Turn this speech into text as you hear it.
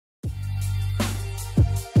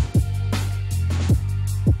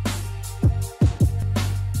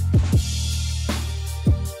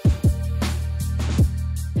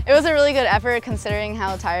It was a really good effort considering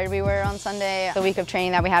how tired we were on Sunday. The week of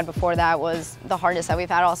training that we had before that was the hardest that we've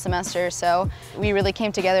had all semester, so we really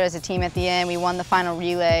came together as a team at the end. We won the final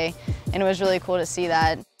relay, and it was really cool to see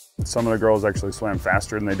that. Some of the girls actually swam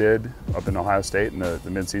faster than they did up in Ohio State in the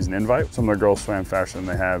mid-season invite. Some of the girls swam faster than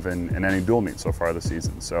they have in any dual meet so far this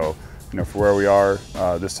season. So, for where we are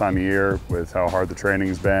this time of year, with how hard the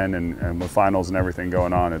training's been and with finals and everything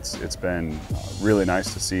going on, it's been really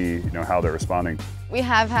nice to see how they're responding. We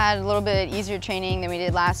have had a little bit easier training than we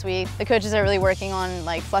did last week. The coaches are really working on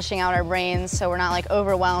flushing out our brains so we're not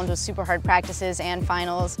overwhelmed with super hard practices and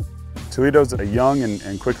finals. Toledo's a young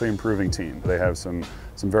and quickly improving team. They have some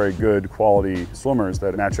very good quality swimmers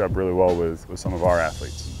that match up really well with some of our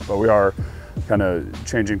athletes. But we are kind of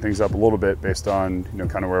changing things up a little bit based on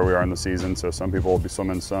kind of where we are in the season. So some people will be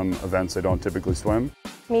swimming some events they don't typically swim.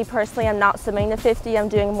 Me personally, I'm not swimming the 50, I'm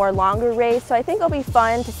doing a more longer race, so I think it'll be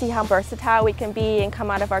fun to see how versatile we can be and come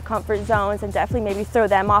out of our comfort zones and definitely maybe throw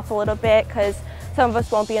them off a little bit because some of us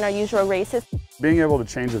won't be in our usual races. Being able to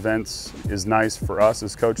change events is nice for us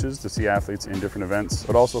as coaches to see athletes in different events,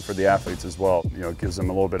 but also for the athletes as well. It gives them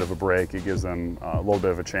a little bit of a break, it gives them a little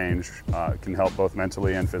bit of a change. It can help both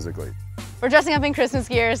mentally and physically. We're dressing up in Christmas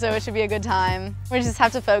gear, so it should be a good time. We just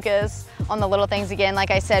have to focus on the little things again. Like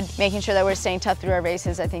I said, making sure that we're staying tough through our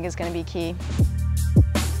races, I think, is going to be key.